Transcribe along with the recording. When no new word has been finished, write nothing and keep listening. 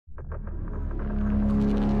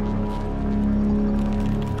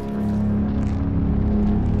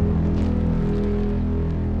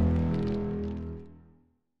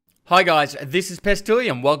Hi guys, this is Pestily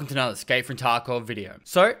and welcome to another Escape from Tarkov video.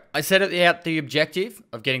 So, I set out the objective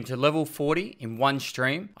of getting to level 40 in one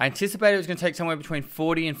stream. I anticipated it was going to take somewhere between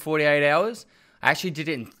 40 and 48 hours. I actually did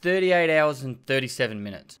it in 38 hours and 37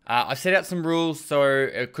 minutes. I set out some rules so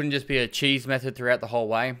it couldn't just be a cheese method throughout the whole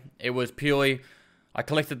way. It was purely,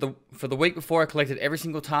 for the week before I collected every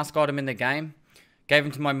single task item in the game, gave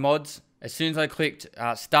them to my mods. As soon as I clicked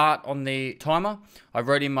start on the timer, I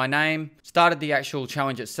wrote in my name, started the actual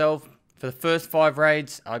challenge itself. For the first 5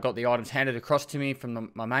 raids, I got the items handed across to me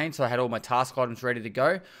from my main, so I had all my task items ready to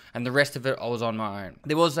go, and the rest of it I was on my own.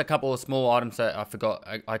 There was a couple of small items that I forgot.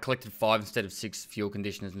 I collected 5 instead of 6 fuel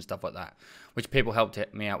conditioners and stuff like that, which people helped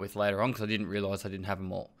me out with later on because I didn't realize I didn't have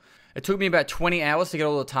them all. It took me about 20 hours to get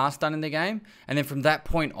all the tasks done in the game, and then from that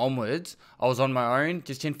point onwards, I was on my own,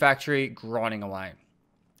 just in factory, grinding away.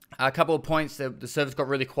 A couple of points, the servers got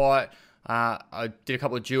really quiet. I did a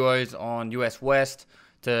couple of duos on US West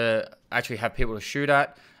to actually have people to shoot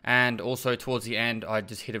at. And also towards the end, I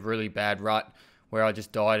just hit a really bad rut where I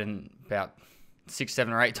just died in about 6,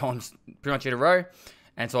 7, or 8 times pretty much in a row.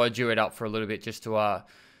 And so I duoed up for a little bit just to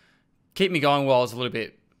keep me going while I was a little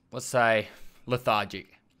bit, let's say,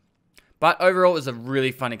 lethargic. But overall, it was a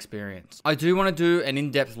really fun experience. I do want to do an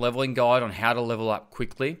in-depth leveling guide on how to level up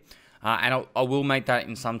quickly. And I will make that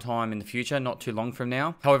in some time in the future, not too long from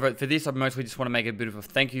now. However, for this, I mostly just want to make a bit of a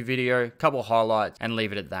thank you video, a couple of highlights, and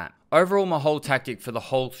leave it at that. Overall, my whole tactic for the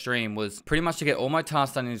whole stream was pretty much to get all my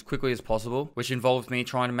tasks done as quickly as possible, which involved me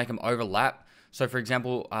trying to make them overlap. So for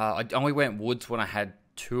example, I only went woods when I had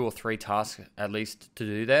 2 or 3 tasks at least to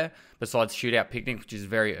do there, besides shootout picnic, which is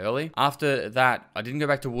very early. After that, I didn't go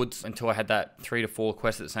back to woods until I had that 3 to 4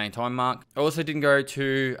 quests at the same time mark. I also didn't go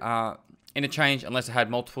to interchange unless I had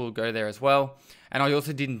multiple go there as well. And I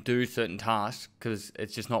also didn't do certain tasks because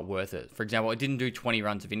it's just not worth it. For example, I didn't do 20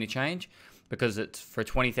 runs of interchange because it's for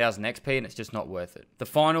 20,000 XP and it's just not worth it. The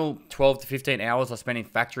final 12 to 15 hours I spent in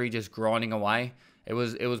factory just grinding away. It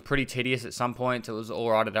was pretty tedious at some points. It was all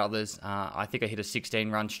right at others. I think I hit a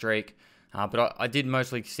 16 run streak, but I did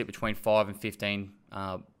mostly sit between 5 and 15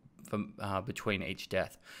 between each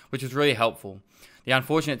death, which was really helpful. The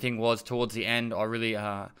unfortunate thing was towards the end,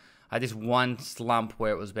 I had this one slump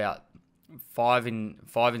where it was about 5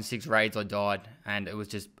 and 6 raids I died, and it was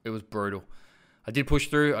brutal. I did push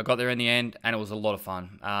through, I got there in the end, and it was a lot of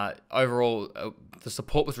fun. Overall, the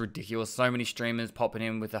support was ridiculous. So many streamers popping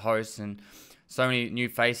in with the hosts, and so many new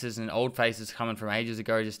faces and old faces coming from ages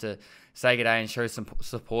ago just to say good day and show some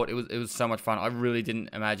support. It was so much fun. I really didn't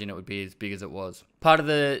imagine it would be as big as it was. Part of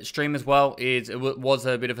the stream as well is it was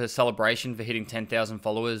a bit of a celebration for hitting 10,000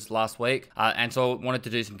 followers last week. And so I wanted to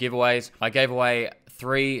do some giveaways. I gave away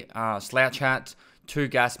 3 slouch hats, 2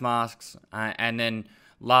 gas masks, and then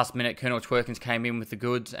last minute Colonel Twerkins came in with the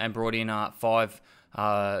goods and brought in 5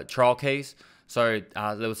 trial keys. So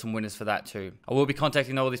there was some winners for that too. I will be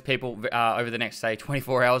contacting all these people over the next, say,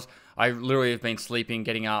 24 hours. I literally have been sleeping,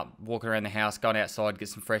 getting up, walking around the house, going outside, get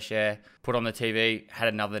some fresh air, put on the TV, had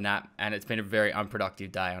another nap, and it's been a very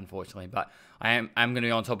unproductive day, unfortunately. But I am going to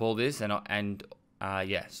be on top of all this,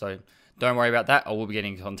 yeah, so don't worry about that. I will be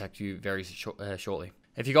getting in contact with you very shortly.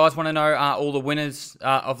 If you guys want to know all the winners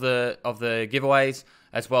of the giveaways,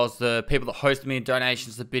 as well as the people that hosted me,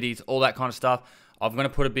 donations, the biddies, all that kind of stuff, I'm going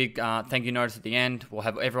to put a big thank you notice at the end. We'll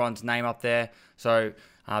have everyone's name up there. So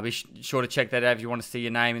be sure to check that out if you want to see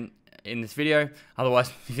your name in this video.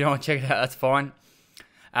 Otherwise, if you don't want to check it out, that's fine.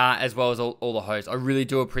 As well as all the hosts. I really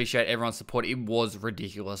do appreciate everyone's support. It was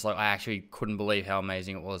ridiculous. Like, I actually couldn't believe how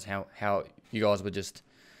amazing it was. How you guys were just...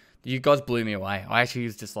 You guys blew me away. I actually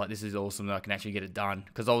was just like, this is awesome that I can actually get it done.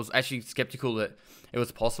 Because I was actually skeptical that it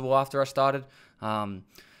was possible after I started.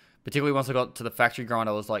 Particularly once I got to the factory grind,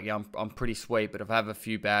 I was like, yeah, I'm pretty sweet. But if I have a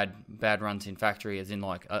few bad runs in factory, as in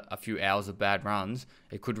like a few hours of bad runs,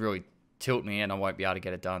 it could really tilt me and I won't be able to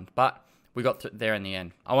get it done. But we got there in the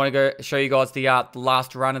end. I want to go show you guys the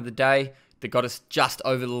last run of the day that got us just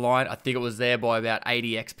over the line. I think it was there by about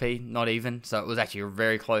 80 XP, not even. So it was actually a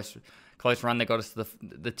very close run that got us to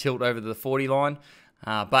the tilt over the 40 line.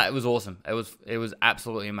 But it was awesome. It was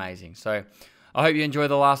absolutely amazing. So I hope you enjoy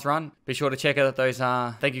the last run. Be sure to check out those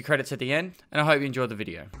thank you credits at the end. And I hope you enjoyed the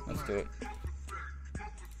video. Let's do it.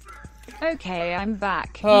 Okay, I'm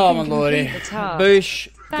back. Oh my lordy. Boosh.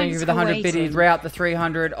 Thank you for the 100 biddies. Route the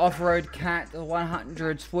 300. Off-road cat, the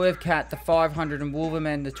 100. Swerve cat, the 500. And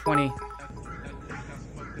Wolverman, the 20.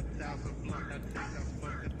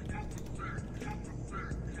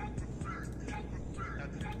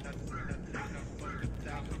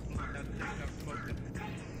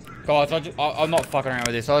 Guys, I'm not fucking around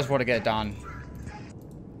with this. I just want to get it done.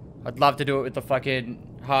 I'd love to do it with the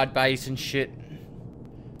fucking hard base and shit.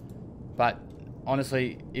 But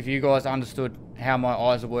honestly, if you guys understood how my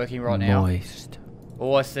eyes are working right now,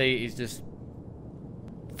 all I see is just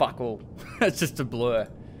fuck all. It's just a blur.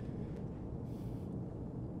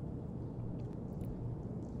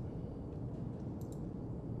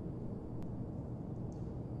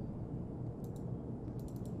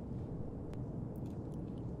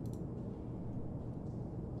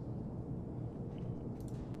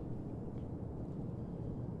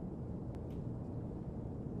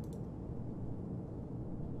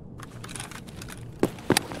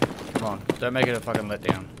 Come on, don't make it a fucking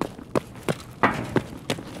letdown.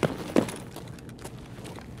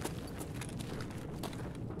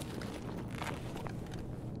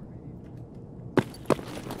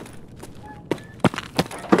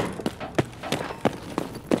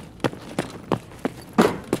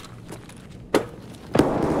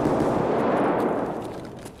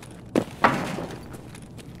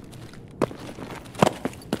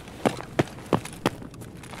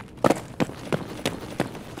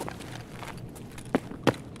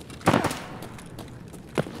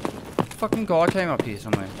 Fucking guy came up here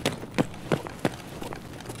somewhere.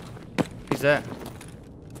 Who's that?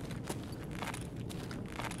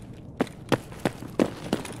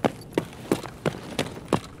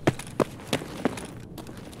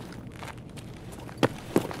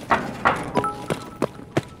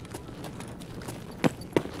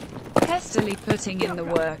 Pestily putting in the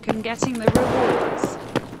work and getting the rewards.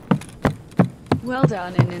 Well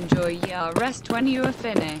done and enjoy your rest when you are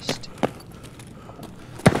finished.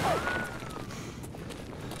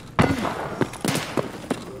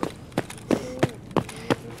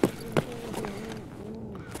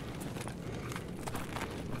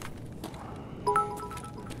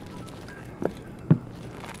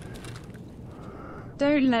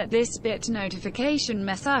 Don't let this bit notification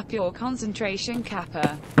mess up your concentration,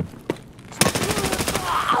 Kappa.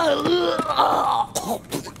 Oh!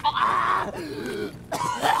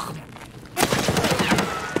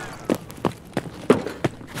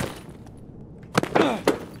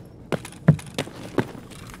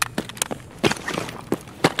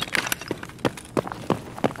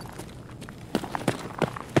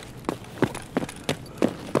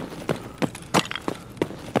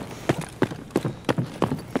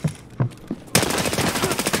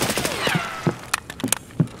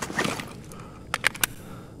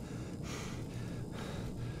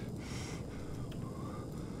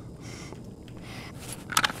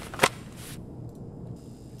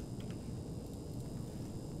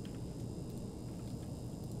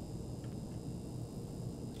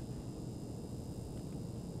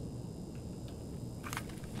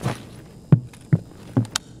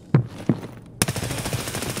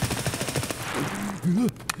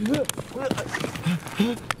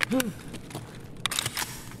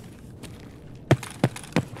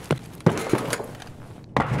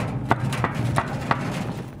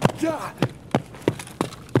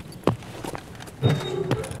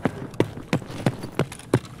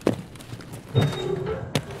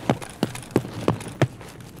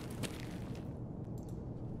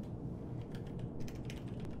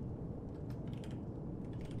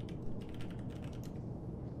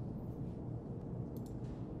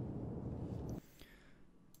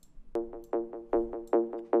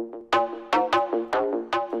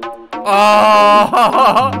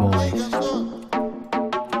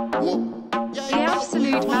 The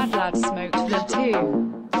absolute mad lad smoked the two.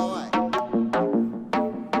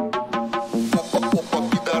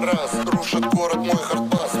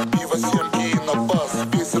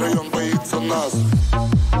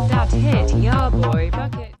 That hit, yeah boy,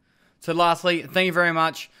 bucket. So lastly, thank you very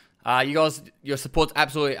much. You guys, your support's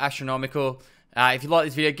absolutely astronomical. If you like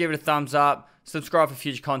this video, give it a thumbs up. Subscribe for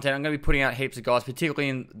future content. I'm going to be putting out heaps of guys, particularly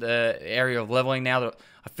in the area of leveling now that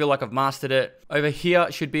I feel like I've mastered it. Over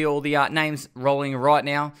here should be all the names rolling right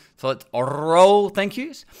now. So let's roll. Thank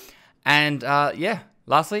yous. And yeah,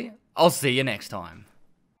 lastly, I'll see you next time.